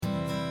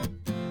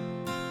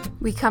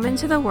We come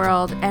into the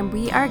world and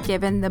we are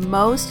given the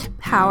most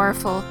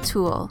powerful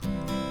tool,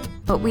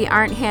 but we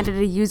aren't handed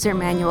a user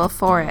manual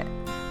for it.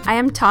 I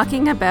am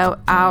talking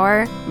about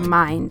our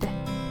mind.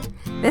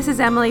 This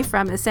is Emily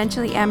from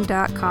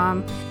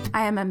EssentiallyM.com.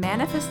 I am a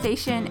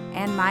manifestation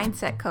and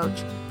mindset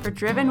coach for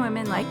driven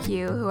women like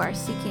you who are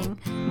seeking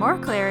more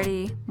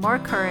clarity, more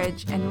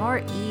courage, and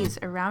more ease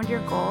around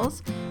your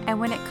goals,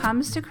 and when it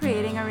comes to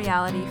creating a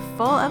reality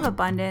full of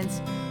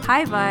abundance,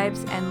 high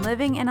vibes, and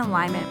living in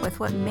alignment with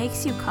what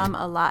makes you come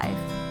alive.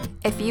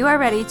 If you are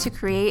ready to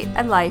create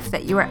a life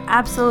that you are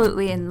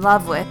absolutely in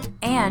love with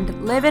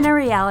and live in a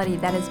reality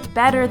that is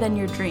better than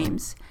your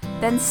dreams,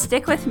 then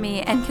stick with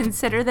me and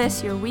consider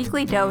this your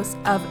weekly dose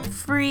of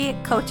free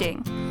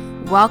coaching.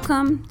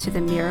 Welcome to the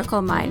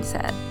Miracle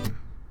Mindset.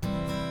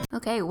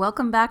 Okay,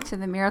 welcome back to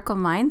the Miracle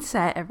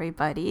Mindset,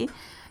 everybody.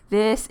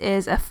 This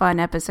is a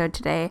fun episode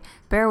today.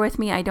 Bear with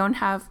me, I don't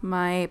have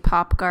my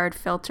PopGuard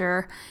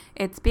filter.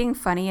 It's being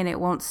funny and it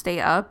won't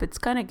stay up. It's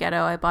kind of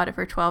ghetto. I bought it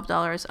for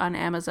 $12 on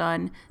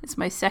Amazon. It's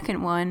my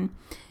second one,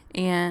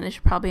 and I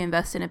should probably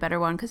invest in a better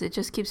one because it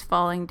just keeps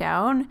falling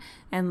down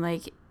and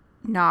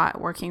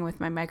not working with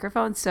my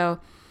microphone. So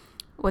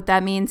what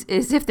that means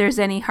is if there's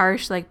any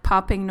harsh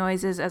popping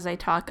noises as I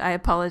talk, I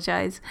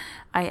apologize.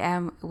 I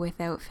am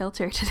without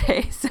filter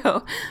today.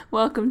 So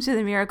welcome to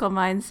the Miracle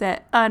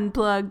Mindset,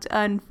 unplugged,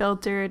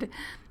 unfiltered.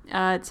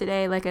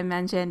 Today, like I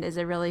mentioned, is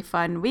a really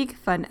fun week,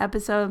 fun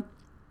episode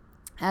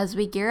as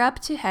we gear up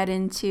to head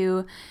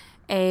into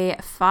a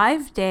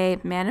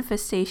 5-day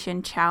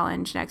manifestation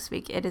challenge next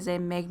week. It is a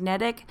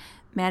magnetic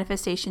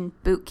manifestation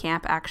boot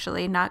camp,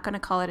 actually. Not going to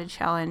call it a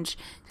challenge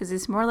because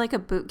it's more like a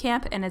boot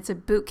camp, and it's a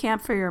boot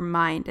camp for your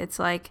mind. It's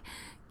like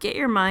get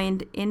your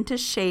mind into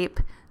shape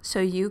so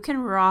you can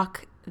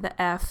rock the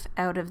F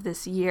out of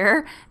this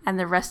year and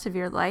the rest of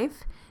your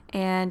life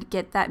and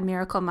get that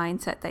miracle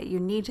mindset that you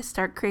need to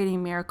start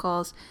creating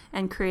miracles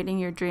and creating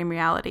your dream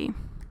reality.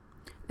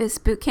 This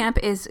boot camp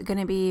is going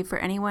to be for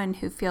anyone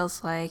who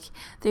feels like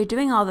they're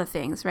doing all the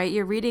things, right?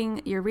 You're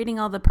reading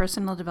all the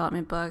personal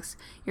development books.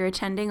 You're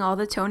attending all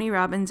the Tony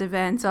Robbins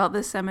events, all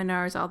the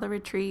seminars, all the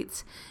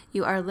retreats.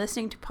 You are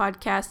listening to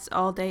podcasts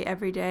all day,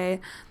 every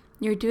day.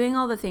 You're doing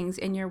all the things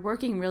and you're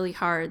working really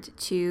hard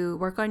to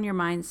work on your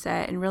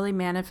mindset and really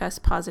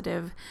manifest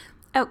positive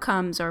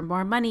outcomes or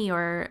more money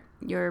or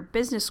your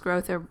business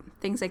growth or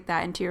things like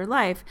that into your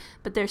life,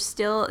 but they're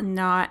still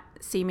not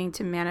seeming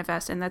to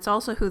manifest. And that's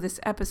also who this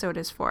episode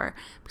is for,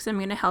 because I'm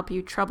going to help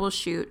you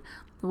troubleshoot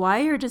why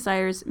your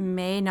desires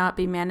may not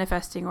be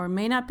manifesting or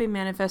may not be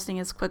manifesting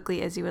as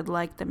quickly as you would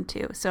like them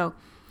to. So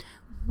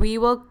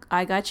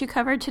I got you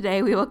covered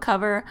today. We will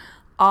cover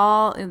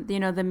all,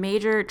 the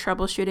major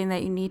troubleshooting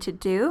that you need to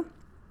do.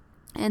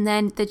 And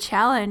then the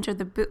challenge or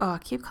I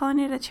keep calling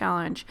it a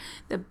challenge.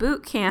 The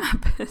boot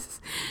camp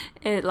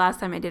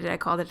last time I did it, I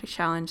called it a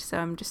challenge. So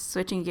I'm just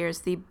switching gears.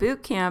 The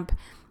boot camp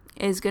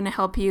is going to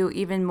help you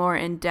even more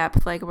in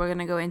depth. We're going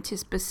to go into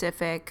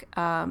specific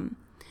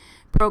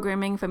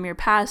programming from your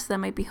past that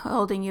might be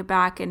holding you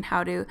back and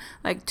how to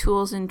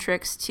tools and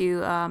tricks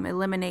to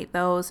eliminate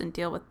those and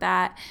deal with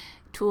that.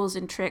 Tools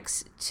and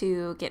tricks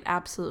to get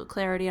absolute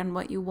clarity on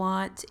what you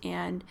want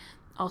and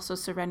also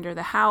surrender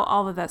the how,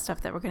 all of that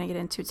stuff that we're going to get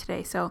into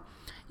today. So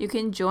you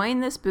can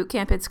join this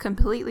bootcamp. It's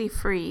completely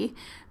free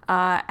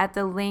at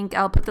the link.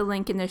 I'll put the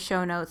link in the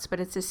show notes, but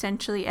it's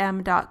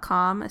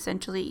EssentiallyM.com,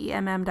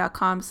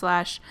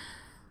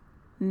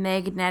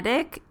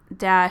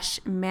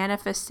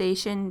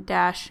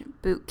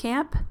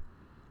 EssentiallyEmm.com/magnetic-manifestation-bootcamp,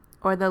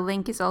 or the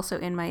link is also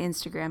in my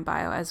Instagram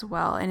bio as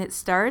well. And it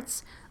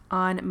starts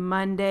on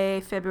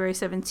Monday, February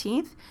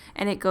 17th,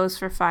 and it goes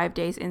for 5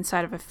 days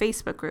inside of a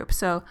Facebook group.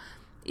 So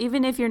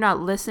even if you're not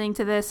listening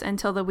to this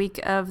until the week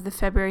of the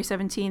February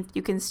 17th,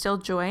 you can still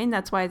join.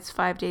 That's why it's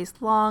 5 days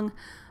long.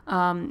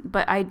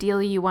 But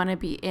ideally, you want to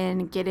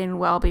get in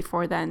well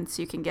before then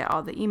so you can get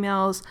all the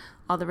emails,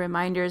 all the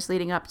reminders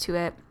leading up to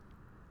it,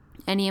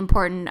 any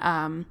important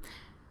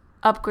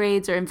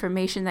upgrades or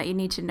information that you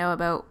need to know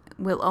about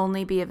will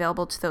only be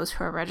available to those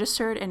who are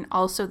registered, and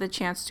also the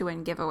chance to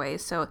win giveaways.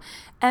 So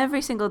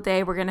every single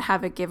day, we're going to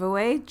have a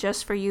giveaway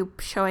just for you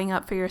showing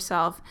up for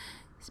yourself.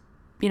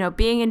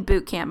 Being in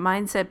boot camp,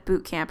 mindset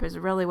boot camp is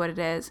really what it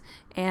is.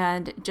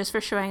 And just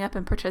for showing up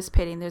and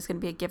participating, there's going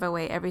to be a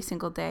giveaway every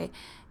single day.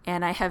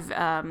 And I have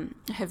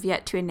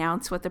yet to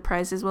announce what the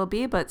prizes will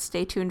be, but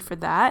stay tuned for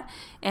that.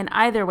 And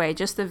either way,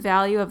 just the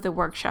value of the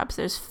workshops.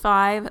 There's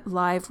 5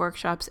 live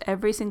workshops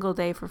every single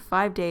day for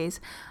 5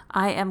 days.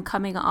 I am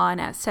coming on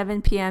at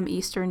 7 p.m.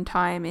 Eastern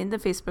time in the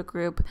Facebook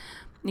group.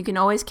 You can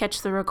always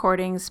catch the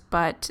recordings,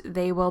 but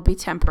they will be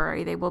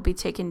temporary. They will be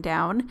taken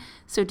down.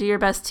 So do your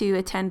best to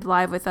attend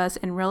live with us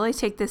and really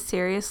take this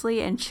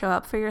seriously and show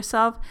up for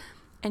yourself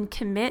and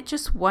commit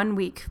just 1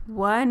 week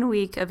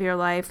of your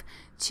life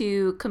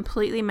to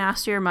completely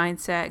master your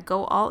mindset,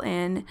 go all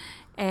in,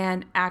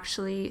 and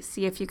actually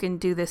see if you can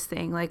do this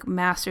thing,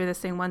 master this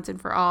thing once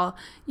and for all.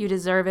 You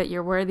deserve it.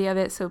 You're worthy of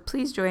it. So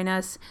please join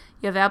us.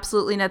 You have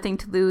absolutely nothing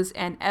to lose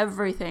and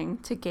everything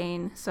to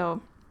gain.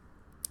 So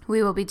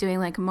we will be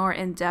doing more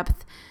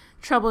in-depth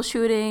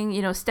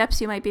troubleshooting,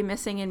 steps you might be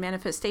missing in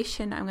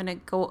manifestation. I'm going to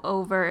go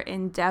over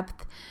in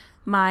depth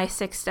my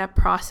 6-step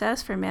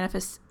process for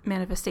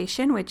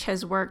manifestation, which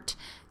has worked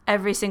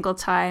every single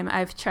time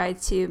I've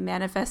tried to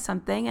manifest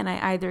something, and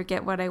I either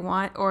get what I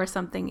want or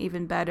something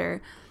even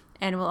better.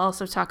 And we'll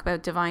also talk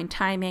about divine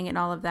timing and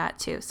all of that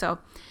too. So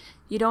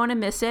you don't want to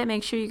miss it.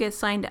 Make sure you get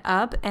signed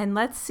up, and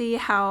let's see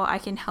how I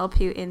can help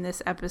you in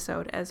this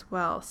episode as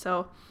well.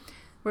 So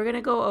we're going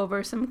to go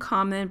over some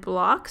common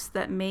blocks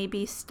that may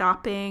be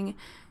stopping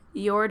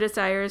your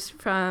desires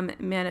from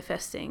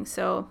manifesting.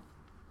 So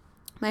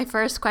my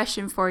first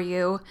question for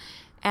you,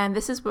 and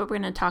this is what we're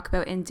going to talk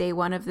about in day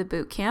 1 of the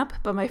boot camp,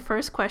 but my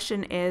first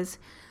question is,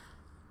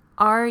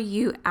 are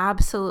you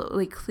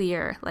absolutely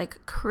clear,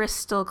 like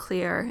crystal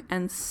clear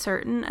and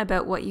certain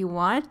about what you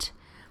want?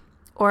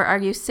 Or are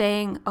you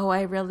saying, oh,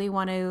 I really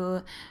want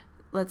to,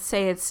 let's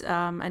say it's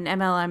an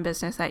MLM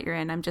business that you're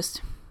in.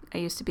 I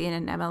used to be in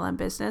an MLM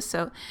business.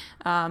 So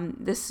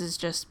this is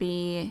just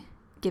me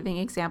giving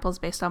examples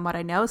based on what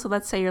I know. So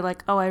let's say you're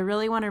like, oh, I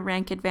really want to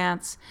rank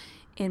advance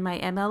in my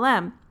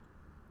MLM.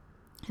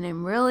 And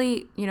I'm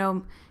really,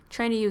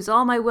 trying to use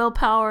all my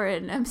willpower,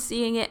 and I'm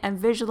seeing it, I'm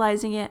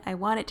visualizing it. I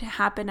want it to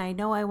happen. I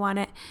know I want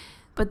it.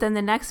 But then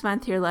the next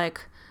month you're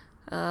like,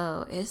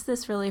 oh, is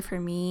this really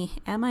for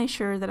me? Am I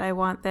sure that I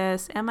want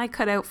this? Am I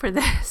cut out for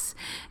this?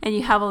 And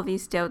you have all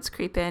these doubts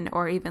creep in,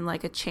 or even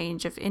like a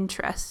change of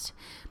interest.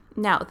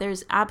 Now,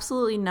 there's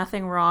absolutely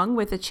nothing wrong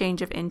with a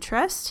change of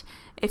interest.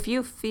 If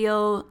you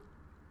feel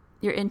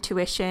your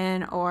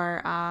intuition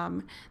or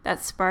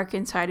that spark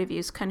inside of you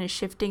is kind of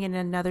shifting in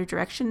another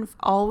direction,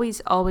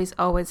 always, always,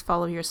 always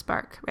follow your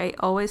spark, right?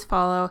 Always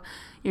follow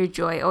your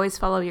joy. Always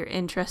follow your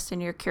interest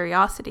and your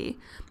curiosity,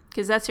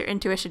 because that's your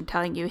intuition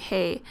telling you,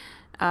 hey,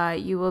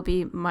 you will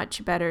be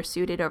much better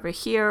suited over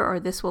here, or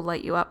this will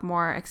light you up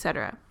more,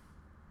 etc.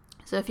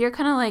 So if you're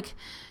kind of like,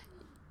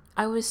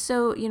 I was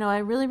so, I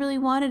really, really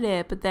wanted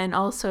it, but then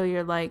also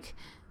you're like,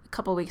 a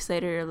couple weeks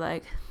later, you're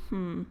like,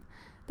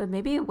 but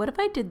maybe what if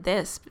I did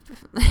this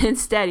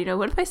instead?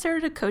 What if I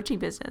started a coaching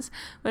business?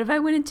 What if I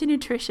went into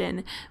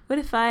nutrition? What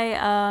if I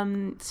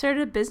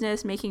started a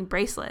business making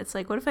bracelets?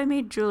 Like, what if I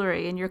made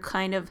jewelry? And you're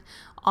kind of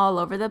all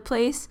over the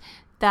place.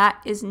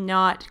 That is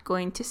not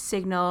going to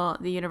signal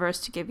the universe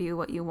to give you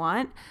what you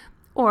want.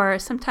 Or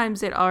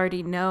sometimes it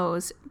already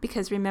knows,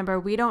 because remember,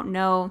 we don't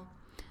know.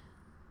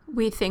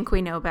 We think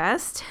we know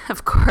best,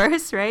 of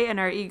course, right? And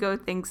our ego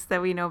thinks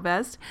that we know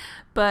best.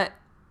 But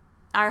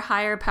our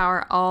higher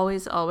power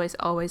always, always,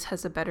 always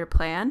has a better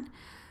plan.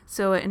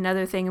 So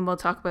another thing, and we'll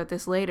talk about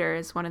this later,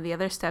 is one of the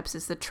other steps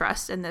is the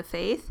trust and the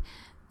faith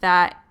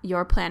that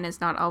your plan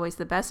is not always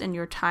the best and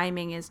your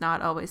timing is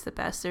not always the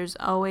best. There's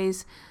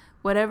always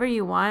whatever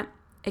you want.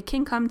 It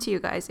can come to you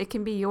guys. It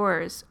can be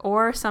yours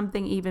or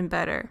something even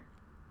better.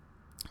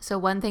 So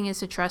one thing is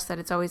to trust that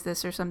it's always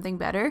this or something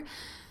better.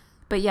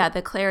 But yeah,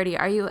 the clarity.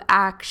 Are you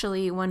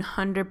actually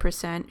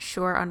 100%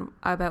 sure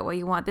about what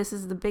you want? This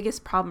is the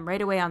biggest problem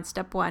right away on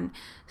step 1.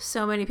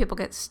 So many people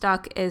get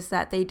stuck is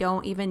that they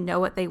don't even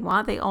know what they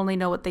want. They only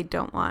know what they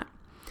don't want.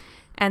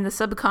 And the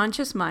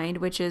subconscious mind,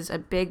 which is a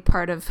big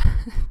part of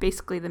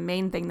basically the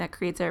main thing that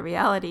creates our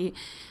reality,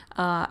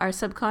 our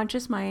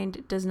subconscious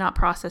mind does not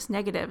process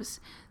negatives.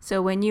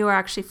 So when you are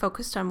actually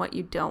focused on what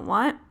you don't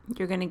want,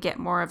 you're going to get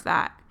more of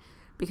that,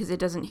 because it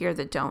doesn't hear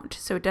the don't.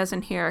 So it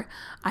doesn't hear,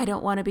 I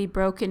don't want to be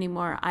broke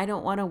anymore. I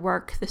don't want to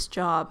work this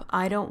job.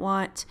 I don't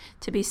want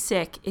to be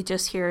sick. It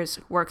just hears,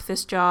 work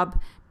this job,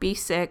 be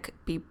sick,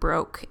 be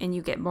broke, and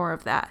you get more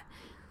of that.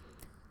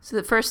 So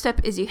the first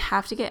step is you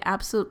have to get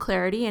absolute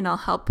clarity, and I'll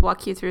help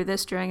walk you through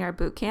this during our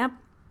boot camp.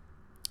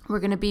 We're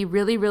going to be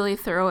really, really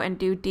thorough and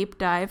do deep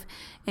dive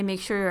and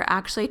make sure you're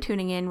actually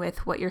tuning in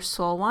with what your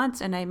soul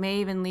wants. And I may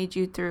even lead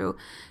you through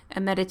a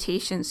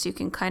meditation so you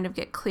can kind of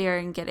get clear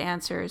and get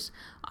answers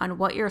on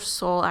what your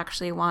soul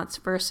actually wants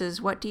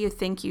versus what do you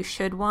think you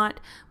should want,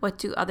 what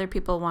do other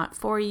people want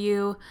for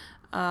you,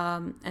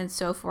 and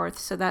so forth.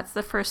 So that's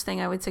the first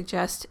thing I would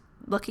suggest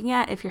looking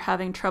at if you're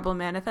having trouble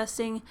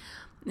manifesting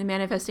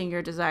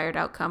your desired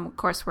outcome. Of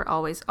course, we're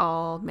always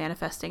all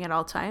manifesting at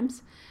all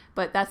times.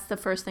 But that's the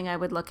first thing I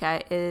would look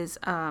at is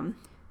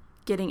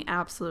getting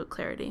absolute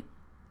clarity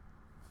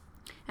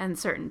and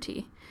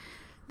certainty.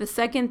 The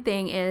second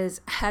thing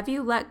is, have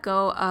you let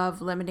go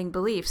of limiting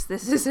beliefs?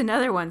 This is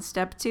another one.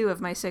 Step 2 of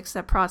my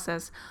 6-step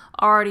process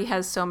already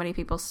has so many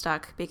people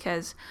stuck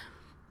because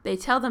they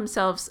tell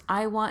themselves,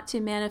 I want to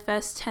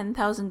manifest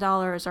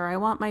 $10,000, or I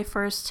want my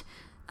first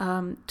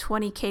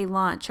 20K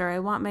launch, or I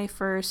want my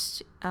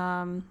first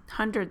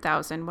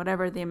 100,000,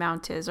 whatever the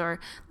amount is, or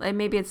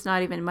maybe it's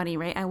not even money,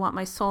 right? I want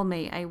my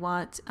soulmate. I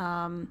want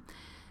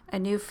a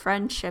new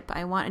friendship.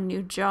 I want a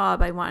new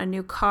job. I want a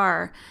new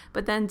car.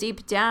 But then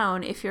deep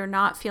down, if you're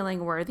not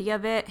feeling worthy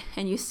of it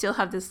and you still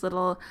have this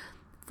little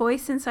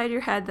voice inside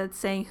your head that's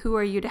saying, who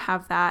are you to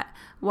have that?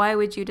 Why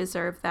would you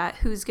deserve that?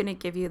 Who's going to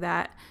give you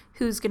that?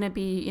 Who's going to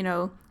be,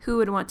 who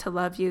would want to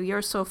love you?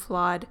 You're so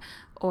flawed,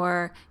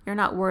 or you're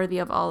not worthy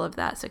of all of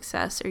that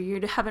success, or you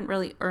haven't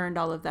really earned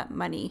all of that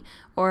money,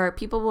 or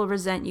people will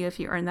resent you if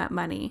you earn that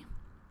money.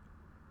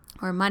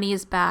 or money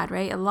is bad,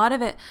 right? A lot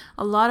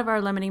of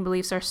our limiting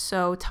beliefs are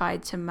so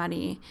tied to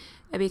money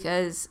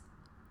because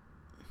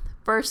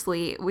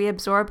firstly, we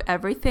absorb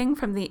everything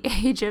from the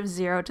age of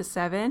 0 to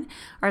 7.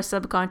 Our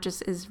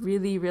subconscious is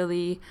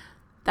really,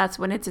 that's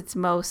when it's its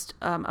most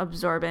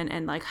absorbent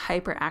and like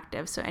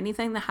hyperactive. So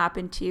anything that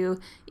happened to you,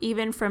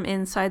 even from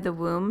inside the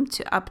womb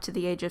to up to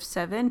the age of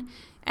 7,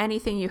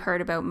 anything you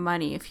heard about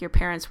money, if your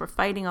parents were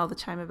fighting all the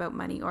time about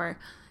money or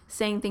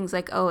saying things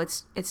like, oh,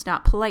 it's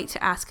not polite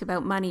to ask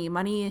about money.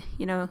 Money,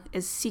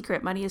 is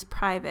secret. Money is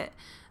private.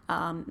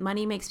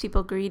 Money makes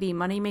people greedy.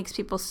 Money makes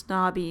people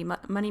snobby.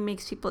 Money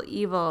makes people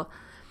evil.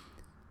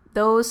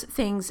 Those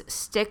things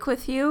stick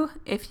with you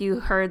if you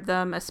heard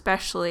them,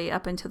 especially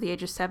up until the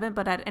age of 7,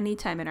 but at any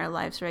time in our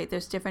lives, right?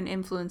 There's different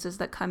influences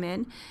that come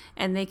in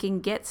and they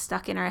can get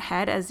stuck in our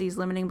head as these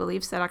limiting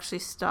beliefs that actually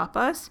stop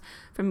us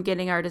from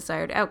getting our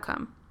desired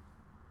outcome.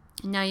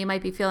 Now you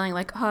might be feeling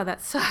like, oh,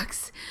 that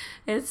sucks.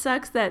 It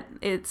sucks that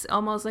it's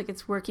almost like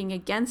it's working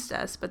against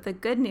us. But the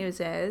good news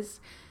is,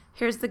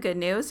 here's the good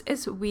news,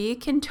 is we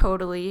can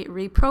totally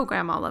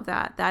reprogram all of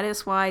that. That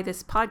is why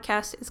this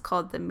podcast is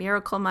called The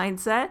Miracle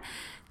Mindset.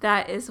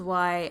 That is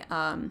why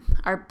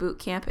our boot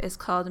camp is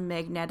called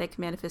Magnetic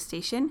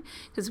Manifestation,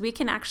 because we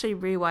can actually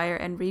rewire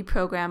and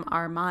reprogram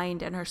our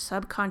mind and our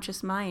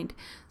subconscious mind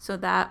so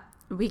that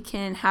we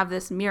can have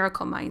this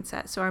miracle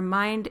mindset. So our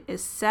mind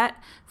is set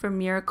for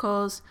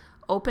miracles,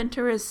 open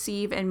to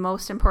receive, and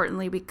most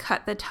importantly, we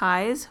cut the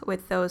ties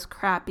with those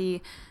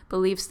crappy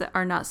beliefs that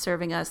are not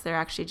serving us. They're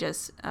actually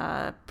just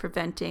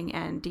preventing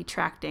and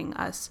detracting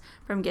us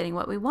from getting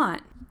what we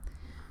want.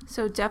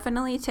 So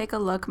definitely take a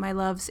look, my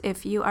loves.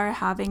 If you are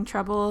having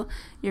trouble,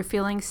 you're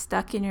feeling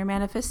stuck in your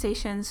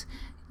manifestations,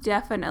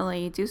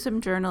 definitely do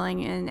some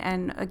journaling.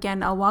 And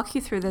again, I'll walk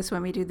you through this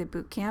when we do the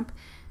boot camp.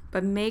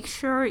 But make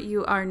sure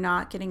you are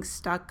not getting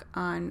stuck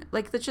on,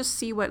 let's just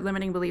see what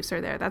limiting beliefs are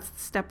there. That's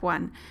step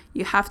 1.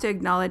 You have to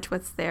acknowledge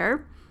what's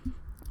there.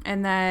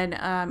 And then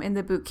in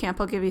the boot camp,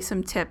 I'll give you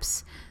some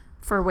tips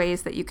for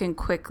ways that you can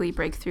quickly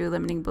break through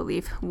limiting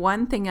belief.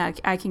 One thing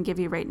I can give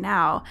you right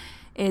now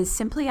is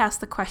simply ask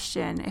the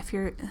question.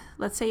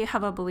 Let's say you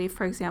have a belief,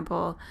 for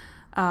example,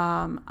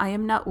 I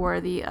am not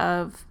worthy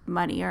of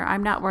money, or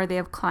I'm not worthy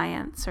of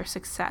clients or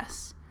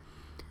success.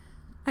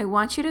 I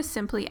want you to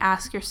simply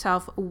ask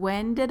yourself,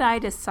 when did I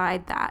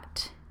decide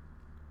that?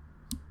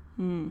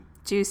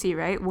 Juicy,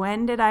 right?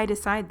 When did I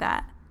decide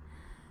that?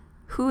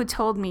 Who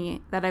told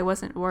me that I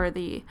wasn't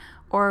worthy?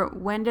 Or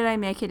when did I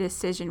make a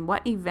decision?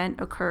 What event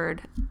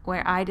occurred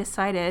where I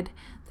decided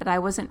that I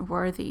wasn't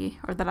worthy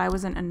or that I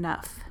wasn't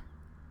enough?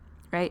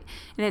 Right?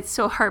 And it's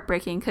so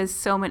heartbreaking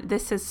because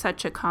this is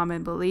such a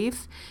common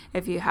belief.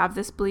 If you have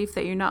this belief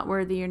that you're not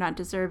worthy, you're not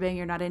deserving,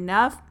 you're not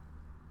enough,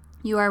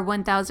 you are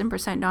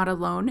 1000% not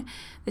alone.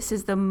 This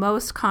is the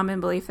most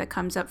common belief that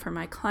comes up for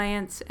my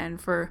clients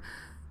and for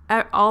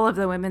all of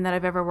the women that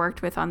I've ever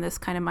worked with on this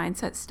kind of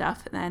mindset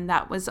stuff. And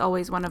that was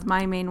always one of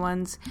my main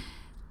ones.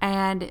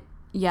 And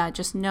yeah,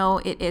 just know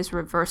it is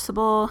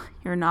reversible.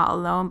 You're not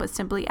alone, but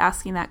simply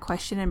asking that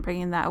question and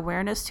bringing that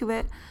awareness to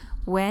it.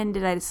 When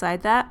did I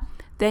decide that?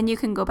 Then you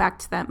can go back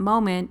to that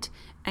moment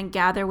and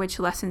gather which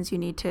lessons you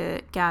need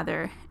to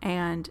gather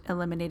and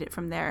eliminate it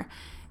from there.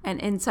 And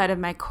inside of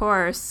my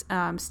course,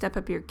 Step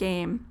Up Your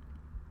Game,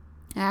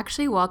 I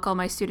actually walk all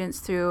my students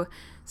through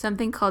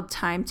something called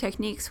time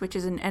techniques, which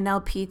is an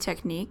NLP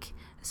technique.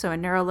 So a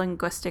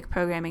neuro-linguistic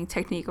programming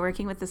technique,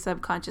 working with the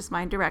subconscious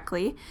mind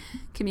directly,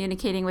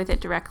 communicating with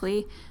it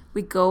directly.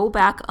 We go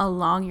back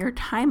along your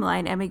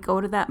timeline and we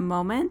go to that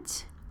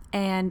moment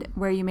and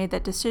where you made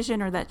that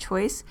decision or that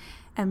choice.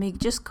 And we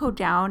just go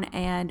down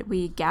and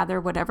we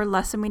gather whatever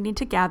lesson we need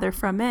to gather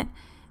from it.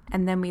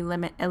 And then we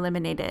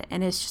eliminate it.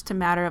 And it's just a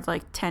matter of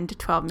like 10 to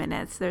 12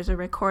 minutes. There's a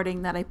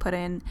recording that I put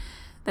in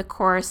the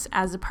course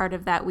as a part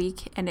of that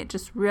week. And it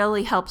just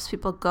really helps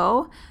people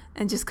go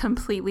and just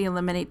completely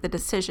eliminate the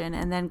decision.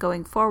 And then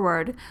going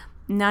forward,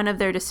 none of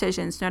their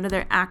decisions, none of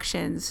their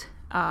actions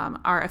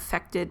are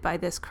affected by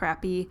this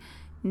crappy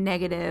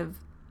negative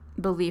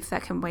belief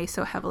that can weigh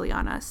so heavily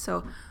on us.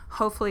 So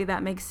hopefully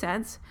that makes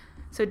sense.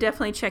 So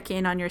definitely check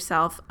in on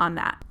yourself on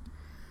that.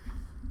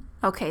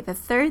 Okay, the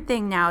third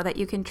thing now that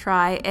you can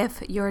try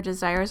if your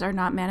desires are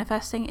not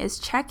manifesting is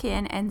check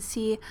in and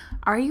see,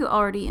 are you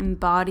already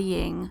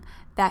embodying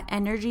that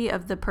energy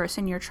of the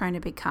person you're trying to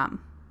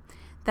become?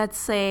 Let's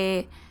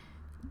say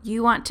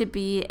you want to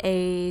be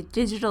a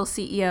digital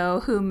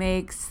CEO who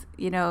makes,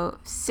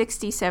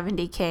 60,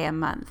 70K a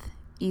month,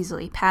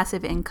 easily,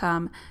 passive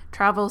income,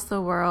 travels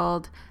the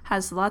world,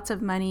 has lots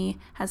of money,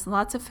 has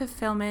lots of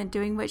fulfillment,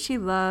 doing what she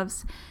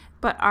loves.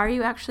 But are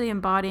you actually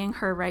embodying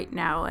her right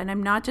now? And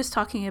I'm not just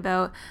talking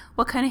about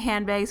what kind of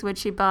handbags would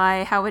she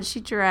buy, how would she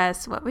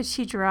dress, what would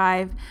she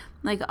drive.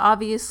 Like,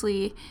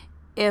 obviously,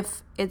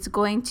 if it's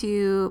going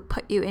to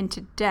put you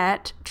into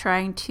debt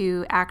trying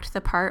to act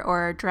the part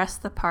or dress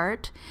the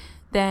part,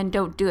 then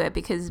don't do it,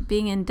 because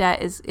being in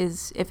debt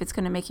is if it's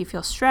going to make you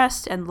feel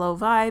stressed and low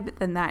vibe,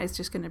 then that is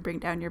just going to bring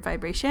down your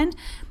vibration.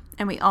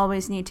 And we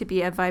always need to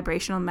be a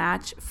vibrational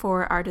match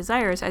for our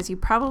desires. As you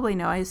probably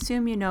know, I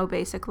assume you know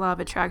basic law of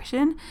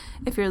attraction.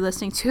 If you're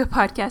listening to a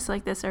podcast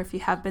like this, or if you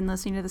have been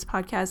listening to this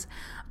podcast,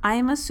 I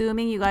am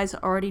assuming you guys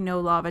already know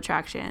law of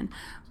attraction.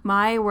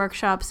 My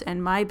workshops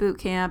and my boot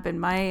camp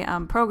and my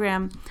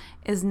program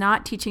is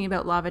not teaching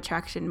about law of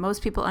attraction.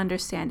 Most people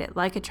understand it,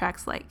 like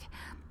attracts like.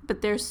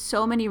 But there's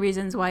so many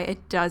reasons why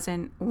it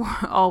doesn't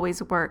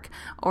always work,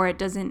 or it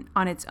doesn't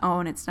on its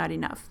own, it's not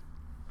enough.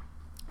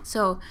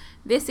 So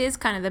this is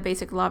kind of the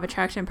basic law of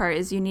attraction part,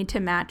 is you need to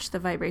match the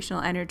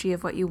vibrational energy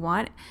of what you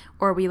want,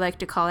 or we like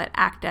to call it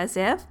act as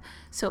if.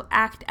 So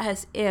act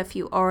as if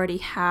you already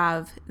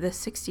have the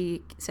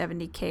 60,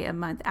 70K a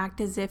month.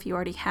 Act as if you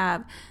already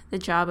have the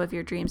job of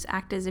your dreams.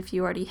 Act as if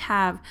you already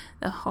have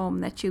the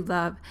home that you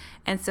love.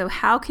 And so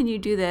how can you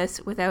do this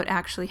without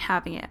actually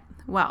having it?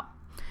 Well,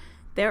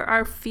 there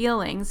are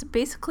feelings.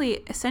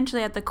 Basically,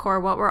 essentially at the core,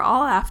 what we're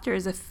all after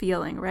is a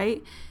feeling,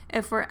 right?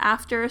 If we're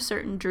after a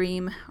certain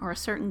dream or a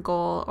certain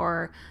goal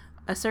or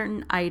a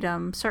certain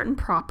item, certain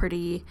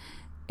property,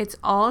 it's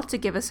all to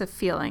give us a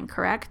feeling,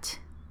 correct?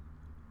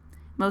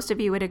 Most of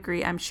you would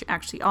agree. I'm sure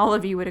actually all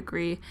of you would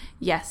agree.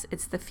 Yes,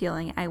 it's the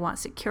feeling. I want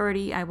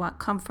security. I want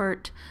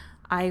comfort.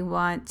 I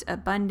want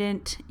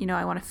abundant.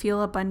 I want to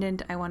feel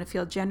abundant. I want to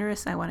feel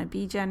generous. I want to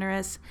be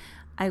generous.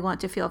 I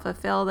want to feel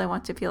fulfilled. I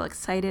want to feel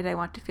excited. I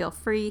want to feel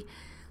free.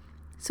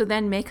 So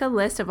then make a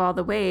list of all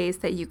the ways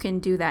that you can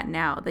do that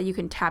now, that you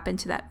can tap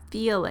into that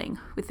feeling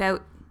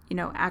without,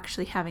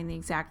 actually having the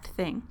exact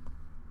thing.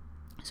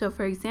 So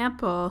for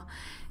example,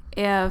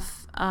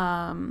 if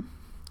having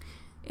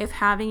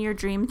your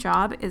dream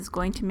job is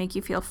going to make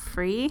you feel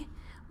free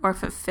or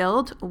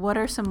fulfilled, what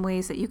are some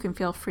ways that you can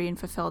feel free and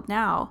fulfilled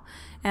now?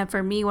 And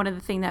for me, one of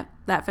the things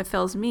that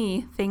fulfills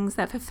me, things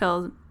that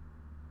fulfills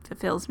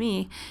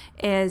me,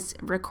 is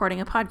recording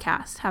a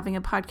podcast, having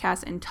a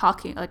podcast and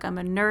talking. Like, I'm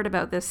a nerd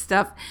about this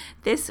stuff.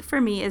 This for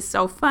me is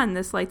so fun.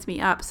 This lights me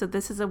up. So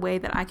this is a way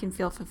that I can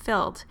feel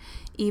fulfilled,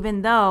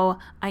 even though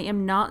I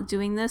am not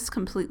doing this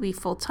completely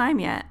full time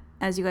yet.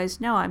 As you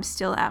guys know, I'm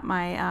still at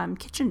my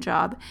kitchen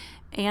job,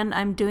 and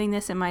I'm doing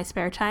this in my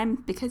spare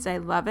time because I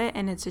love it,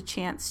 and it's a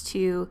chance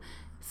to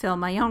fill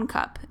my own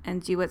cup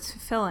and do what's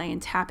fulfilling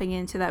and tapping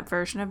into that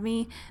version of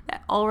me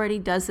that already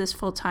does this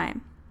full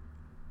time.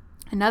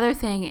 Another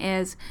thing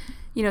is,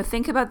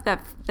 think about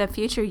the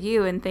future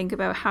you, and think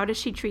about, how does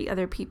she treat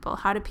other people?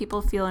 How do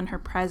people feel in her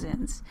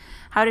presence?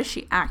 How does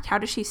she act? How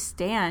does she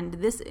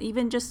stand?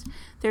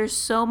 There's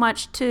so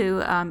much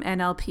to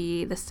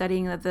NLP, the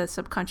studying of the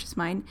subconscious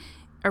mind,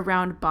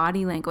 around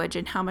body language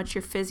and how much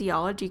your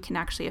physiology can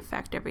actually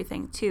affect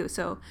everything too.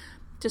 So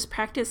just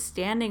practice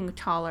standing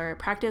taller,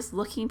 practice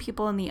looking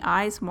people in the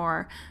eyes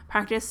more,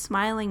 practice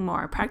smiling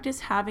more, practice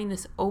having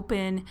this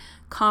open,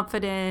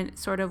 confident,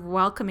 sort of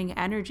welcoming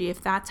energy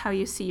if that's how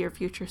you see your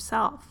future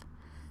self,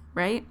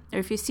 right? Or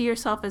if you see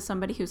yourself as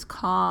somebody who's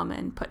calm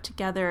and put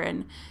together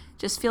and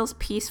just feels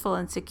peaceful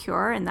and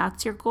secure, and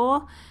that's your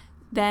goal,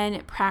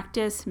 then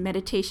practice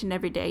meditation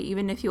every day.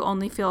 Even if you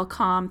only feel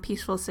calm,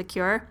 peaceful,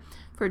 secure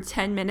for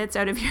 10 minutes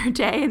out of your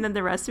day, and then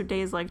the rest of the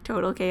day is like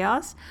total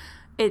chaos,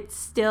 it's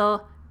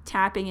still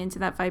tapping into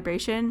that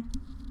vibration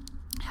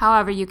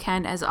however you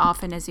can, as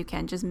often as you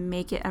can. Just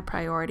make it a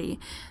priority.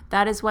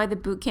 That is why the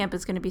boot camp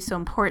is going to be so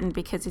important,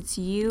 because it's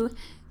you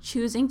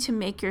choosing to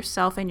make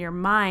yourself and your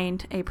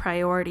mind a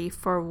priority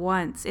for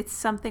once. It's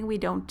something we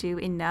don't do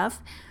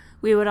enough.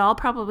 We would all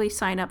probably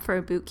sign up for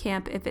a boot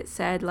camp if it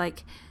said,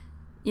 like,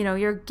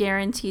 you're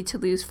guaranteed to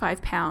lose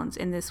 5 pounds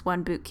in this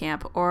one boot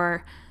camp,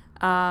 or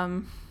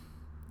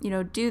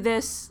do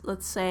this,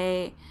 let's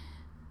say,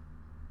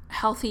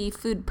 healthy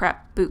food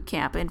prep boot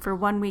camp, and for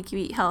 1 week you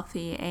eat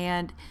healthy,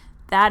 and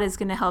that is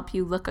going to help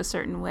you look a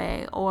certain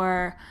way.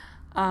 Or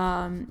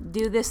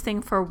do this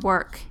thing for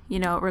work.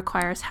 It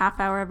requires half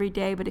hour every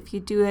day, but if you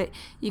do it,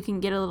 you can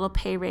get a little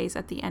pay raise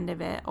at the end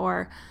of it.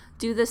 Or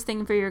do this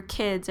thing for your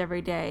kids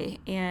every day,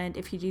 and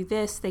if you do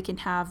this, they can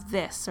have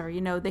this, or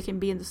they can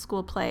be in the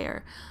school play,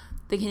 or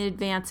they can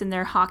advance in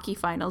their hockey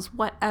finals,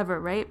 whatever,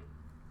 right?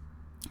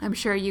 I'm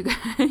sure you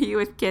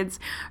with kids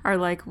are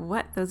like,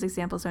 what? Those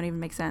examples don't even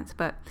make sense.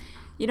 But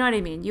you know what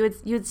I mean? You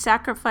would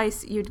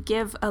sacrifice, you'd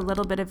give a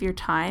little bit of your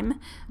time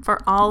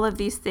for all of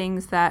these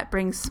things that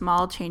bring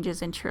small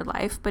changes into your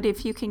life. But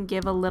if you can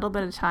give a little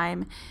bit of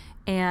time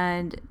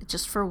and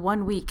just for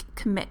 1 week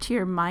commit to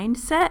your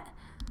mindset,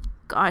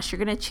 gosh,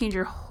 you're going to change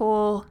your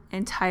whole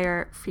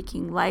entire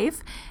freaking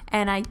life.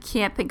 And I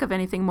can't think of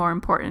anything more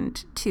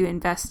important to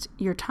invest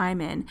your time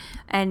in.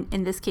 And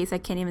in this case, I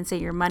can't even say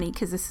your money,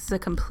 because this is a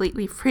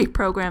completely free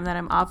program that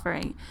I'm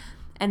offering.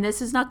 And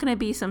this is not going to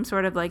be some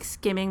sort of like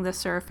skimming the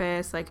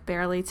surface, like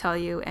barely tell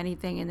you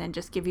anything and then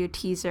just give you a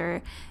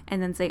teaser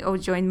and then say, oh,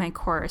 join my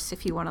course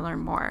if you want to learn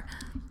more.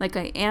 Like,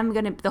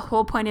 the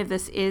whole point of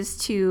this is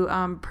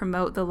to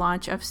promote the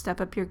launch of Step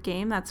Up Your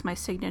Game. That's my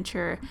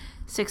signature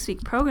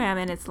 6-week program,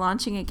 and it's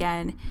launching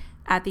again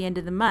at the end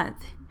of the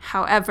month.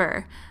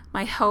 However,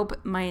 my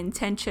hope, my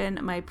intention,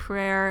 my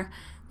prayer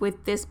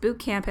with this boot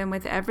camp and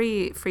with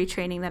every free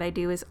training that I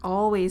do is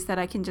always that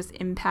I can just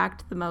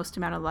impact the most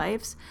amount of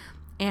lives.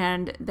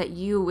 and that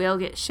you will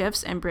get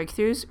shifts and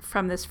breakthroughs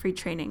from this free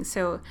training.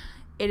 So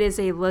it is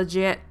a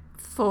legit,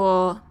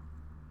 full,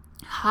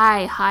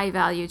 high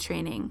value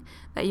training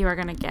that you are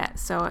going to get.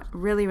 So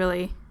really,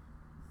 really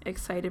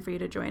excited for you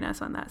to join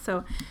us on that.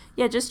 So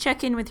yeah, just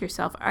check in with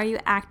yourself. Are you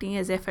acting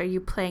as if, are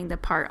you playing the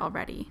part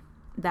already?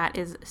 That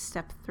is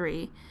step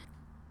 3.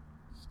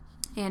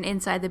 And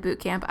inside the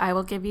bootcamp,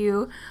 I'll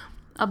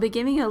be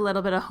giving you a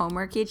little bit of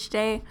homework each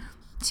day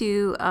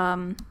to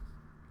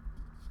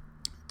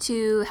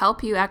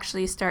help you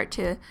actually start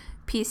to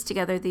piece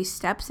together these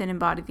steps and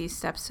embody these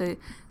steps.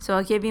 So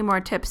I'll give you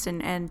more tips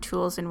and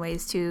tools and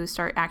ways to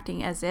start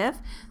acting as if,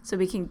 so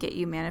we can get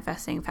you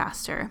manifesting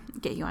faster,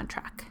 get you on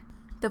track.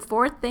 The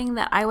 4th thing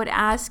that I would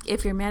ask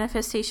if your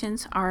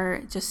manifestations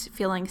are just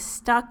feeling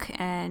stuck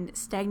and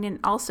stagnant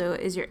also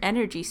is your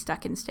energy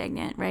stuck and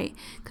stagnant, right?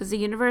 Because the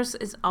universe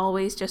is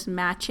always just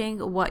matching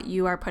what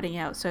you are putting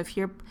out. So if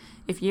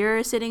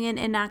you're sitting in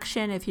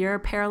inaction, if you're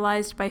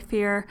paralyzed by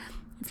fear,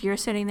 if you're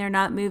sitting there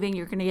not moving,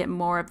 you're going to get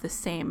more of the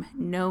same.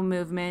 No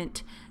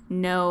movement,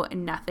 no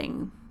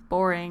nothing,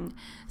 boring.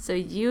 So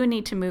you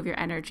need to move your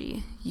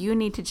energy. You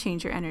need to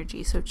change your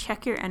energy. So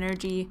check your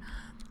energy.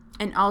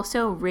 And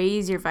also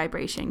raise your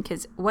vibration,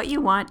 because what you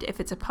want, if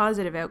it's a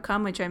positive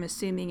outcome, which I'm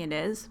assuming it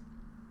is,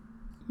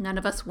 none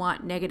of us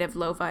want negative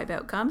low vibe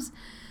outcomes.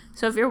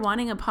 So if you're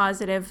wanting a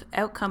positive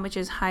outcome, which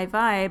is high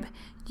vibe,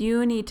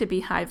 you need to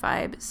be high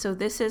vibe. So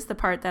this is the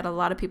part that a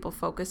lot of people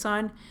focus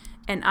on.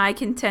 And I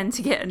can tend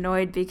to get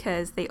annoyed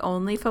because they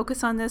only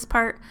focus on this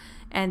part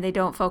and they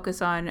don't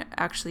focus on,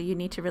 actually, you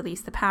need to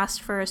release the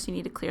past first. You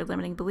need to clear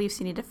limiting beliefs.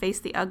 You need to face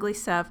the ugly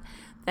stuff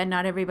that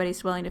not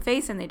everybody's willing to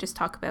face, and they just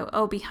talk about,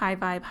 oh, be high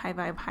vibe, high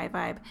vibe, high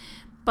vibe.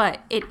 But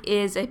it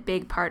is a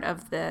big part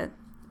of the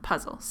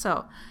puzzle.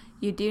 So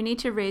you do need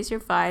to raise your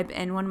vibe,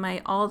 and one of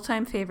my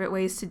all-time favorite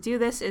ways to do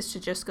this is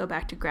to just go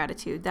back to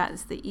gratitude. That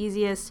is the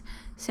easiest,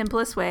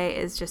 simplest way,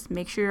 is just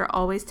make sure you're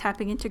always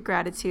tapping into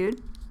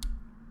gratitude.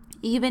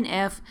 Even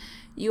if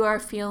you are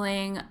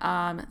feeling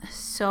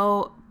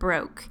so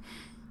broke,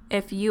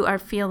 if you are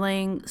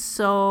feeling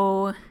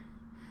so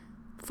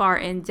far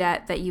in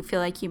debt that you feel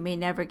like you may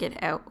never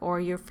get out, or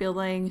you're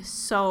feeling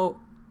so,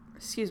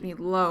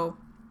 low.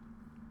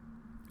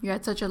 You're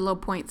at such a low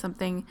point,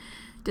 something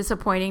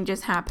disappointing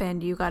just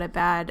happened, you got a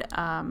bad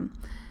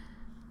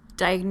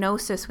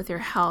diagnosis with your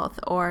health,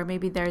 or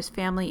maybe there's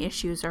family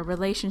issues or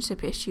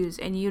relationship issues,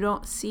 and you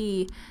don't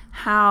see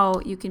how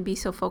you can be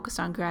so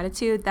focused on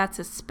gratitude. That's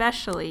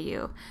especially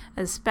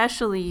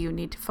you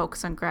need to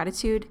focus on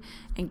gratitude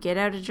and get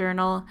out a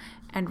journal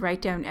and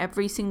write down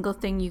every single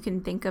thing you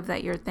can think of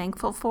that you're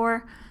thankful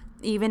for,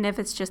 even if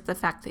it's just the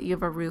fact that you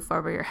have a roof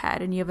over your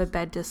head and you have a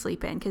bed to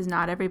sleep in, because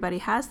not everybody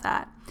has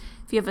that.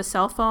 If you have a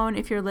cell phone,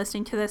 if you're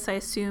listening to this, I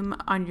assume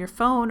on your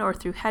phone or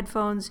through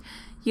headphones,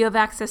 you have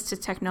access to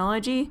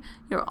technology,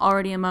 you're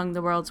already among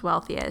the world's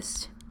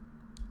wealthiest.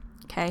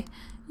 Okay?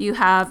 You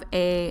have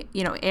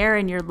air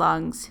in your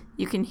lungs.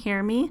 You can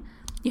hear me.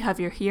 You have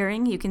your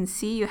hearing. You can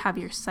see. You have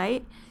your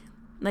sight.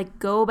 Like,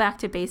 go back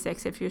to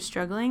basics if you're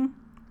struggling,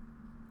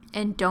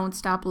 and don't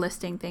stop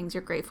listing things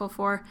you're grateful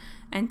for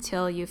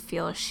until you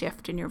feel a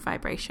shift in your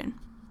vibration.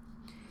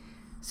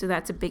 So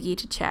that's a biggie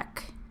to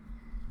check.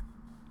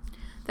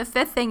 The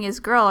 5th thing is,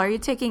 girl, are you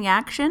taking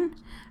action?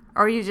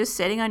 Or are you just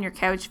sitting on your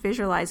couch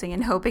visualizing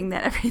and hoping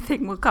that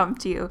everything will come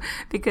to you?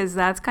 Because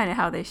that's kind of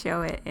how they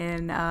show it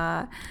in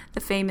the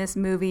famous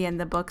movie and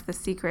the book, The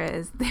Secret.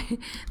 Is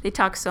they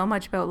talk so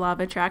much about law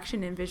of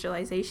attraction and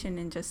visualization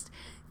and just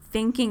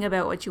thinking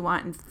about what you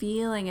want and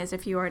feeling as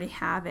if you already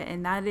have it.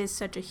 And that is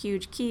such a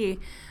huge key.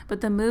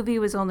 But the movie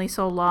was only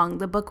so long.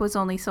 The book was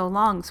only so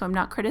long. So I'm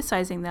not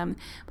criticizing them.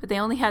 But they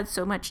only had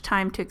so much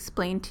time to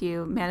explain to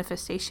you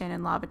manifestation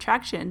and law of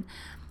attraction.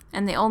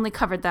 And they only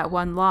covered that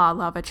one law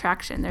of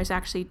attraction. There's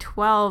actually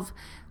 12.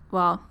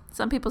 Well,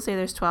 some people say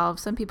there's 12.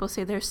 Some people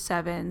say there's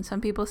 7.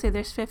 Some people say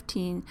there's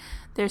 15.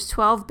 There's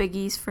 12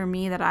 biggies for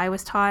me that I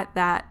was taught,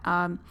 that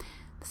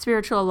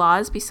spiritual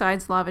laws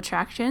besides law of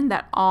attraction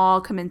that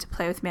all come into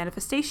play with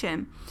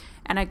manifestation.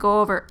 And I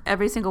go over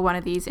every single one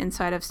of these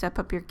inside of Step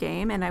Up Your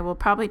Game, and I will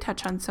probably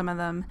touch on some of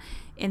them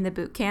in the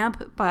boot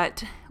camp.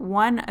 But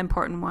one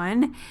important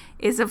one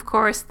is, of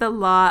course, the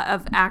law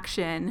of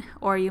action,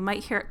 or you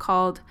might hear it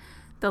called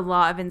the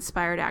law of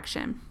inspired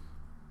action.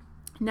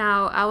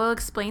 Now, I will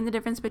explain the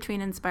difference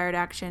between inspired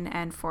action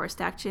and forced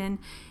action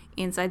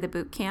inside the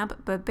boot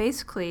camp, but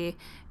basically,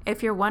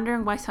 if you're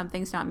wondering why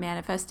something's not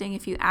manifesting,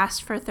 if you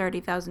asked for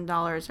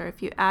 $30,000, or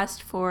if you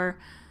asked for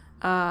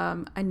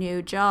a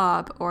new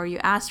job, or you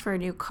asked for a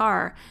new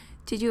car,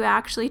 did you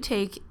actually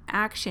take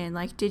action?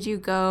 Like, did you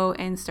go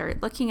and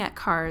start looking at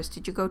cars?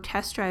 Did you go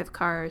test drive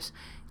cars?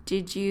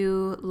 Did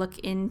you look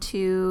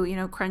into,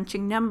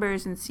 crunching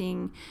numbers and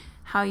seeing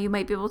how you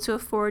might be able to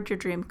afford your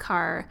dream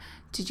car?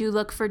 Did you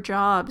look for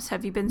jobs?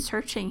 Have you been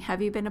searching?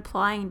 Have you been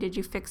applying? Did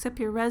you fix up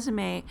your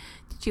resume?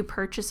 Did you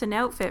purchase an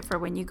outfit for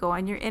when you go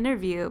on your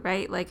interview,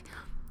 right? Like,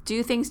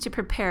 do things to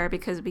prepare,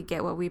 because we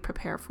get what we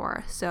prepare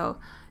for. So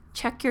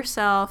check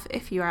yourself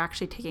if you are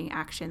actually taking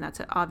action. That's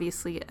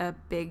obviously a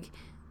big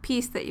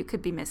piece that you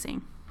could be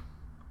missing.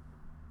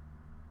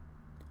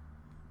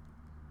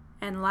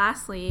 And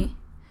lastly,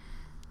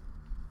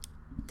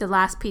 the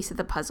last piece of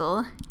the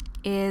puzzle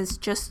is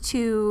just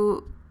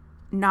to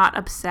not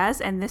obsess.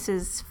 And this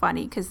is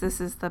funny because this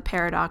is the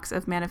paradox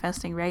of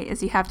manifesting, right?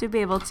 Is you have to be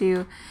able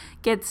to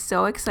get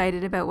so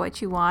excited about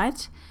what you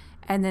want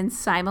and then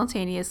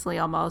simultaneously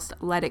almost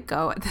let it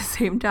go at the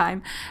same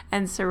time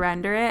and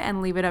surrender it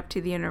and leave it up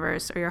to the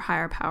universe or your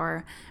higher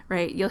power,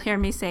 right? You'll hear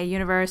me say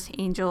universe,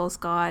 angels,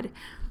 God.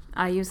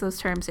 I use those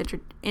terms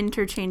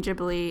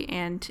interchangeably,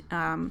 and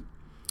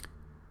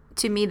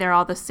to me, they're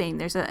all the same.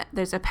 There's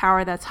a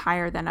power that's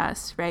higher than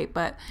us, right?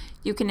 But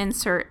you can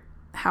insert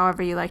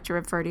however you like to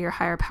refer to your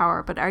higher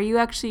power. But are you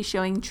actually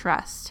showing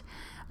trust?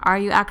 Are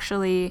you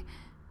actually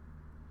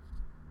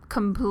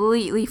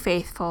completely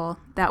faithful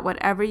that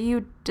whatever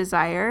you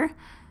desire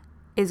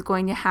is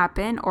going to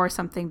happen or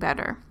something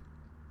better?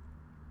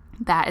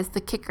 That is the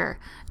kicker.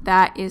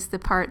 That is the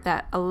part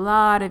that a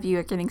lot of you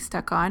are getting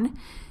stuck on,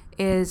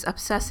 is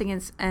obsessing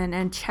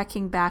and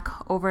checking back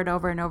over and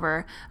over and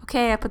over.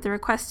 Okay, I put the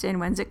request in.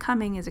 When's it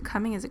coming? Is it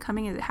coming? Is it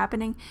coming? Is it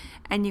happening?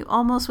 And you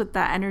almost, with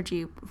that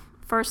energy,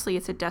 firstly,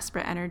 it's a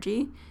desperate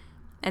energy,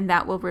 and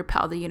that will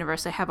repel the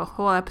universe. I have a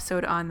whole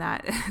episode on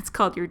that. It's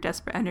called Your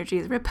Desperate Energy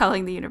is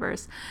Repelling the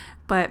Universe.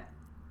 But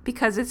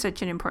because it's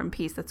such an important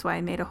piece, that's why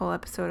I made a whole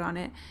episode on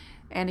it.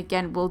 And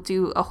again, we'll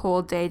do a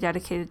whole day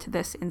dedicated to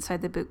this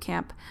inside the boot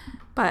camp.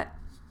 But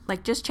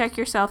just check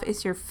yourself.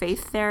 Is your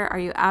faith there? Are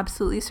you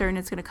absolutely certain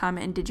it's going to come?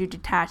 And did you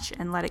detach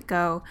and let it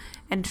go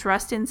and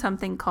trust in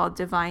something called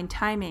divine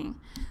timing?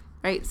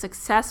 Right?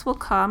 Success will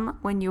come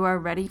when you are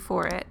ready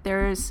for it.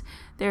 There's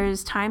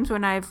times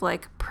when I've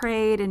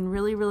prayed and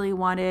really, really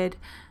wanted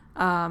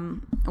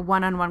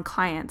one-on-one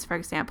clients, for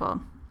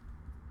example.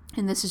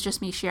 And this is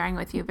just me sharing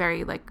with you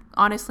very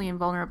honestly and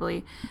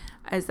vulnerably,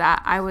 is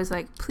that I was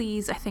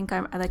please, I think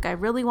I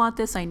really want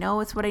this. I know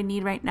it's what I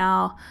need right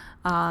now.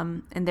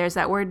 And there's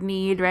that word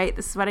need, right?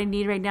 This is what I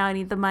need right now. I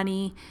need the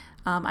money.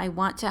 I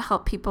want to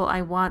help people.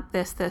 I want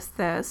this,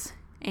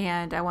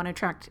 and I want to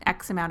attract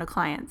X amount of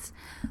clients.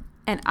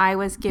 And I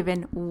was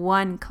given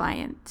one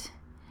client.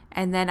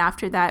 And then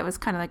after that, it was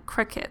kind of like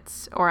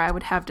crickets, or I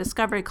would have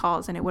discovery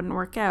calls and it wouldn't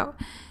work out.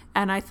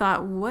 And I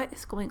thought, what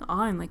is going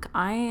on?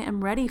 I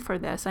am ready for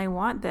this. I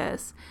want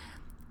this.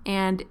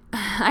 And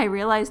I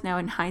realize now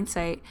in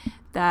hindsight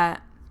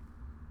that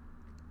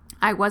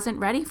I wasn't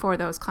ready for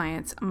those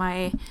clients.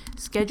 My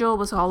schedule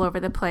was all over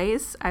the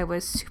place. I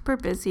was super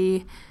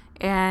busy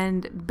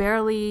and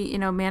barely,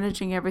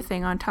 managing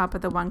everything on top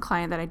of the one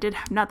client that I did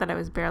have. Not that I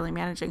was barely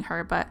managing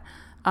her, but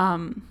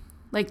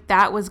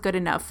that was good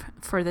enough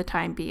for the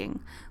time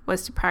being,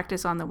 was to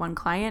practice on the one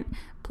client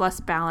plus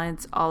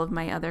balance all of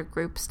my other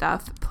group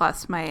stuff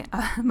plus my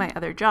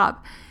other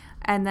job.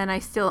 And then I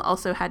still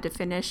also had to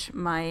finish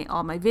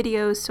all my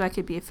videos so I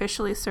could be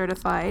officially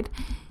certified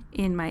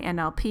in my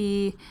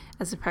NLP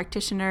as a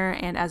practitioner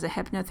and as a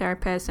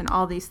hypnotherapist and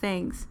all these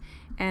things.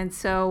 And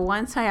so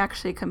once I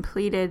actually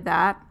completed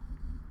that,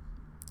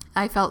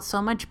 I felt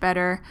so much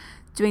better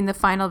doing the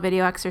final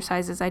video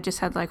exercises. I just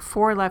had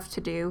 4 left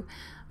to do.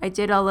 I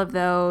did all of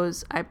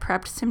those. I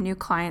prepped some new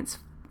clients'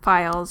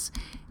 files,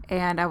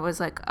 and I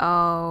was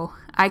oh,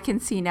 I can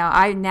see now.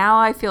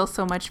 I feel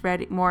so much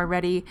more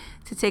ready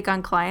to take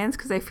on clients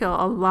because I feel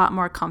a lot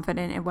more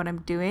confident in what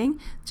I'm doing,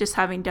 just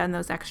having done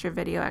those extra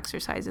video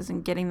exercises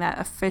and getting that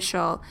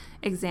official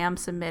exam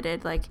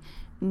submitted.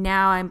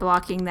 Now I'm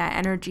blocking that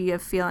energy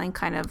of feeling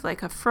kind of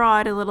like a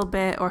fraud a little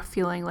bit, or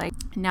feeling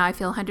now I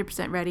feel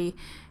 100% ready.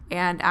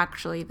 And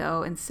actually,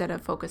 though, instead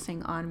of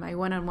focusing on my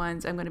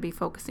one-on-ones, I'm going to be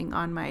focusing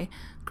on my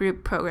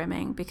group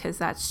programming, because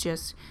that's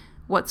just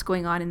what's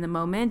going on in the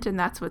moment, and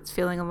that's what's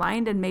feeling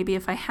aligned. And maybe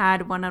if I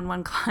had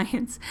one-on-one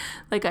clients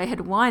like I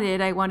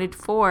wanted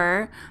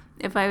 4.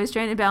 If I was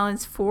trying to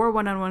balance 4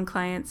 one-on-one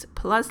clients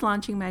plus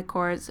launching my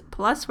course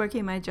plus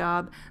working my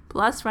job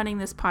plus running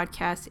this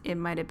podcast, it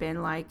might have been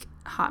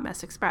Hot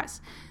Mess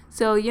Express.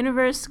 So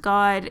universe,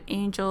 God,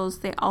 angels,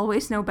 they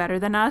always know better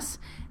than us,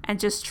 and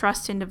just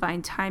trust in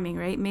divine timing,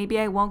 right? Maybe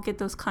I won't get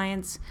those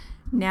clients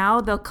now.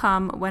 They'll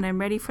come when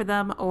I'm ready for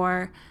them,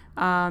 or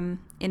in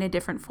a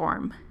different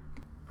form.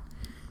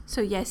 So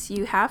yes,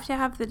 you have to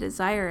have the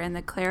desire and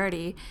the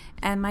clarity.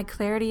 And my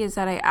clarity is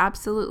that I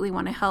absolutely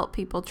want to help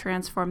people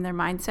transform their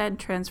mindset and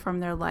transform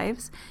their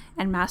lives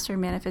and master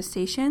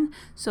manifestation.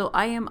 So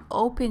I am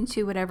open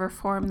to whatever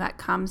form that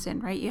comes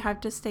in, right? You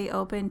have to stay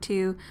open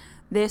to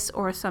this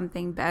or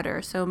something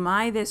better. So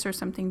my this or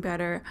something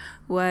better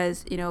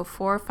was, 4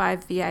 or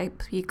 5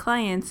 VIP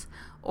clients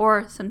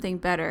or something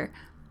better,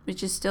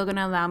 which is still going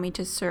to allow me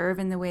to serve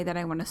in the way that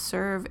I want to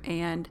serve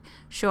and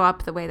show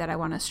up the way that I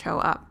want to show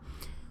up.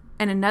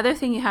 And another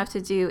thing you have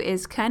to do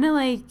is kind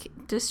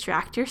of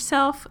distract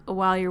yourself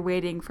while you're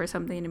waiting for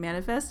something to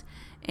manifest.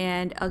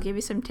 And I'll give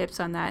you some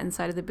tips on that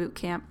inside of the boot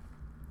camp,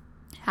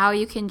 how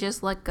you can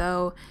just let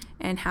go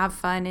and have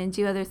fun and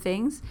do other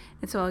things.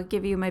 And so I'll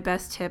give you my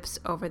best tips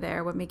over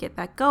there when we get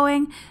that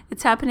going.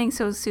 It's happening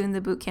so soon,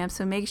 the boot camp.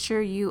 So make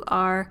sure you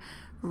are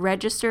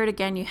registered.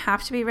 Again, you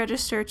have to be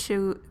registered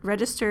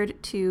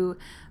to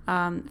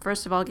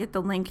first of all, get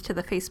the link to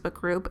the Facebook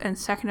group, and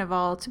second of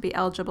all, to be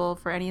eligible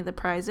for any of the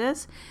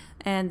prizes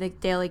and the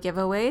daily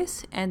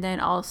giveaways. And then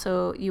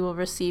also you will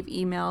receive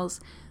emails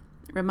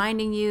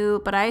reminding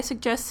you, but I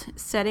suggest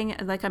setting,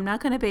 like, I'm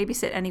not going to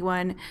babysit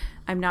anyone.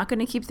 I'm not going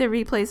to keep the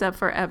replays up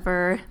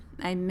forever.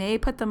 I may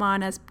put them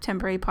on as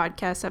temporary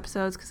podcast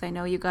episodes because I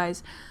know you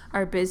guys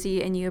are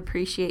busy and you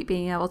appreciate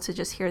being able to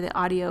just hear the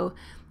audio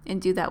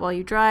and do that while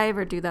you drive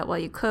or do that while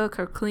you cook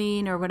or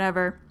clean or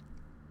whatever.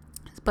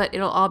 But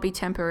it'll all be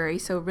temporary.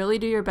 So really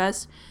do your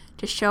best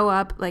to show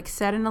up, like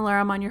set an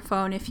alarm on your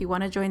phone if you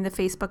want to join the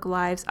Facebook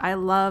Lives. I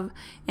love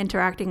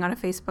interacting on a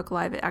Facebook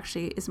Live. It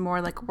actually is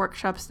more like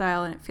workshop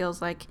style and it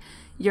feels like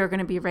you're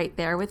going to be right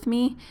there with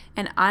me.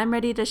 And I'm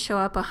ready to show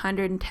up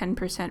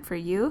 110% for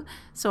you.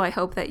 So I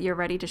hope that you're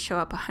ready to show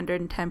up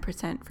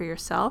 110% for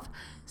yourself.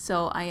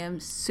 So I am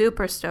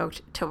super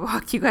stoked to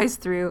walk you guys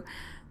through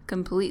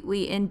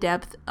completely in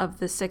depth of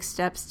the 6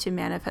 steps to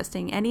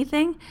manifesting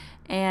anything.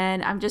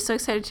 And I'm just so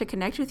excited to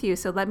connect with you.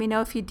 So let me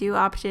know if you do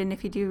opt in,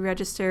 if you do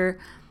register.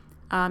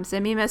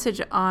 Send me a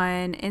message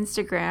on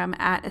Instagram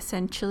at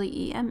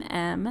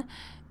essentiallyemm.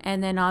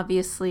 And then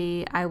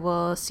obviously I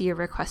will see your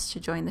request to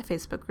join the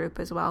Facebook group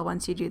as well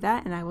once you do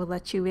that. And I will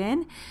let you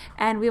in.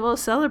 And we will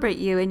celebrate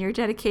you and your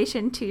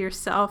dedication to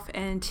yourself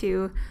and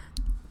to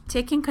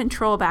taking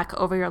control back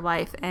over your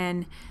life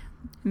and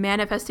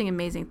manifesting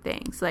amazing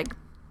things. Like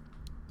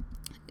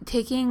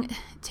taking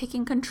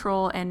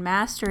control and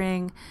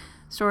mastering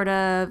sort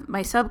of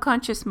my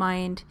subconscious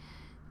mind,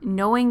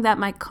 knowing that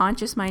my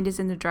conscious mind is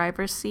in the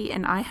driver's seat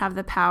and I have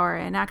the power,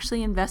 and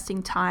actually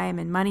investing time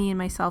and money in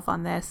myself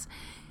on this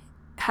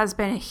has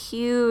been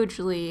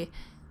hugely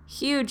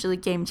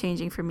game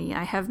changing for me.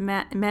 I have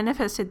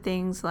manifested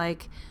things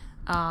like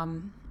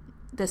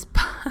this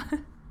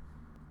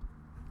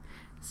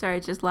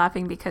Sorry, just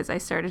laughing because I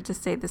started to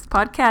say this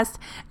podcast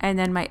and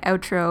then my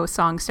outro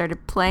song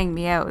started playing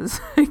me out. It was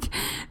like,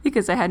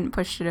 because I hadn't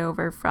pushed it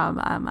over from,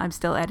 I'm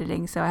still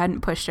editing, so I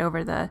hadn't pushed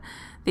over the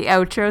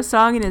outro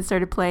song and it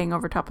started playing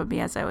over top of me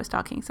as I was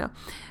talking. So,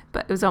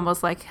 but it was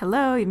almost like,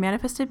 hello, you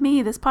manifested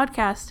me, this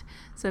podcast.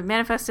 So I've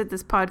manifested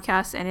this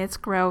podcast and its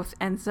growth,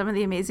 and some of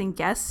the amazing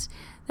guests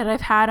that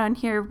I've had on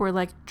here were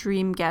like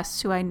dream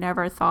guests who I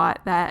never thought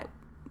that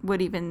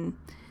would even...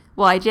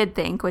 Well, I did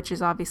think, which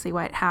is obviously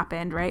why it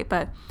happened, right?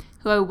 But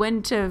who I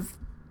wouldn't have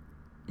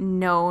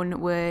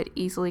known would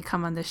easily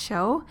come on the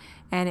show.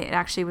 And it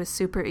actually was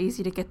super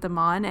easy to get them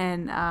on.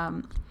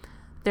 And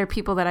they're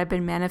people that I've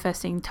been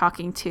manifesting,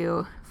 talking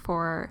to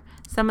for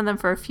some of them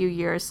for a few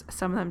years,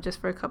 some of them just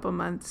for a couple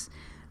months.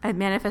 I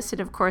manifested,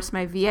 of course,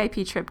 my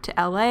VIP trip to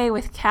LA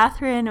with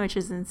Catherine, which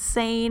is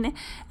insane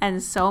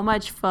and so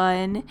much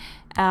fun.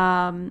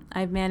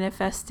 I've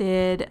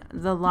manifested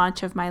the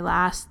launch of my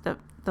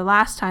the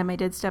last time I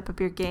did Step Up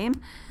Your Game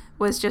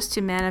was just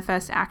to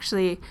manifest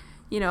actually,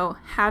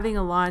 having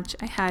a launch.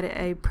 I had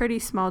a pretty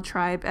small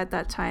tribe at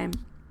that time.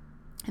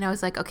 And I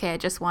was like, okay, I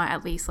just want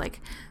at least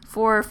like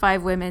 4 or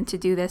 5 women to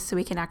do this so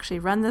we can actually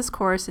run this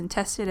course and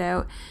test it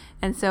out.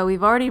 And so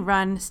we've already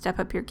run Step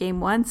Up Your Game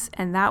once,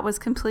 and that was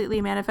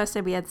completely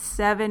manifested. We had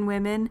 7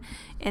 women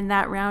in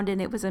that round, and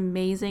it was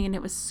amazing, and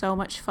it was so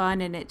much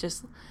fun, and it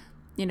just,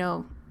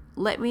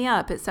 lit me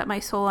up. It set my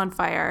soul on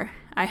fire.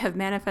 I have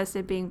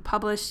manifested being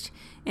published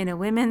in a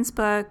women's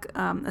book,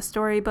 a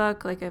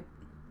storybook, like a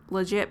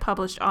legit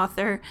published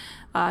author,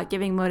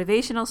 giving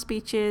motivational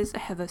speeches. I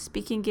have a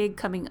speaking gig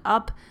coming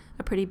up,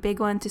 a pretty big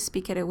one, to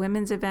speak at a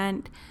women's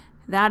event.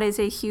 That is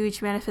a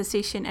huge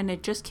manifestation, and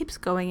it just keeps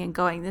going and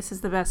going. This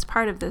is the best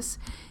part of this,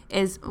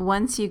 is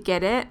once you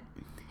get it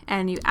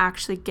and you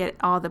actually get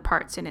all the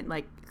parts and it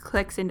like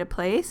clicks into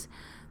place,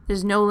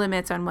 there's no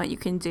limits on what you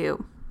can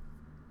do.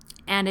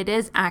 And it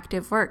is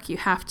active work. You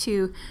have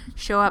to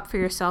show up for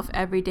yourself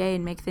every day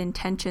and make the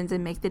intentions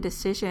and make the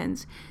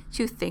decisions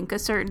to think a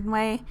certain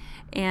way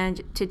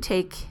and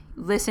to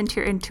listen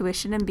to your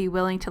intuition and be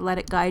willing to let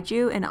it guide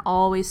you and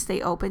always stay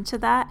open to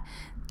that.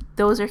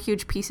 Those are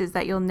huge pieces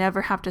that you'll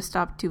never have to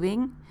stop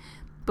doing.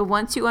 But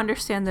once you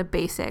understand the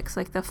basics,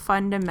 like the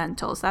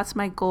fundamentals, that's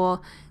my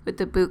goal with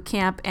the boot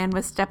camp and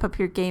with Step Up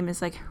Your Game,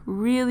 is like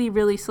really,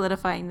 really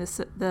solidifying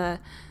the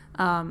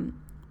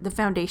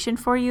foundation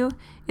for you.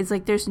 Is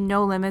like there's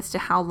no limits to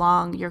how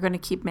long you're going to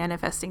keep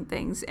manifesting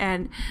things.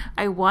 And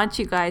I want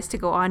you guys to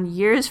go on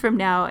years from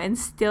now and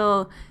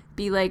still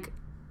be like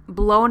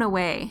blown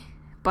away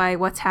by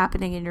what's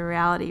happening in your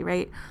reality,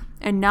 right?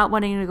 And not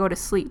wanting to go to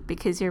sleep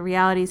because your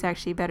reality is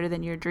actually better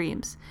than your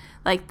dreams.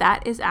 Like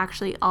that is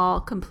actually all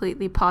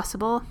completely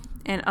possible.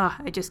 And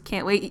I just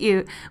can't wait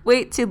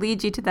to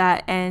lead you to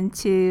that and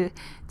to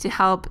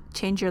help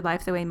change your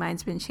life the way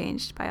mine's been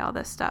changed by all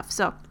this stuff.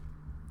 So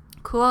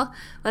cool.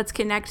 Let's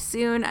connect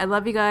soon. I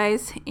love you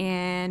guys.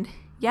 And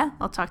yeah,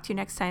 I'll talk to you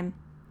next time.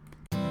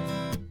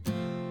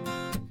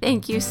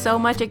 Thank you so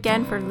much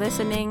again for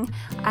listening.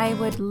 I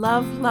would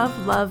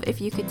love if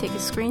you could take a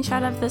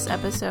screenshot of this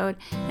episode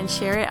and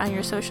share it on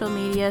your social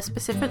media,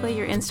 specifically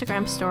your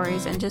Instagram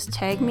stories, and just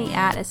tag me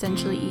at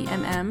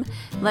EssentiallyEMM.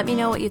 Let me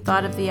know what you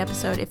thought of the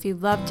episode. If you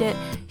loved it,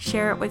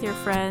 share it with your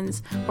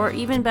friends, or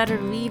even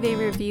better, leave a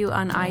review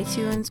on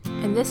iTunes.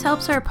 And this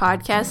helps our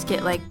podcast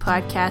get like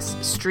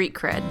podcast street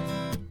cred.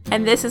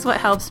 And this is what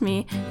helps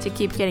me to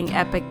keep getting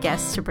epic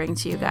guests to bring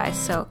to you guys.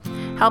 So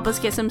help us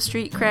get some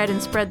street cred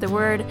and spread the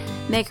word.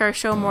 Make our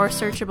show more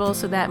searchable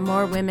so that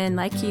more women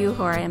like you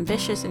who are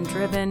ambitious and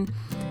driven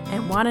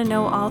and want to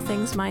know all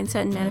things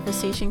mindset and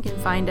manifestation can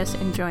find us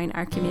and join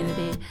our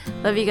community.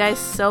 Love you guys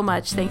so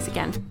much. Thanks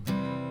again.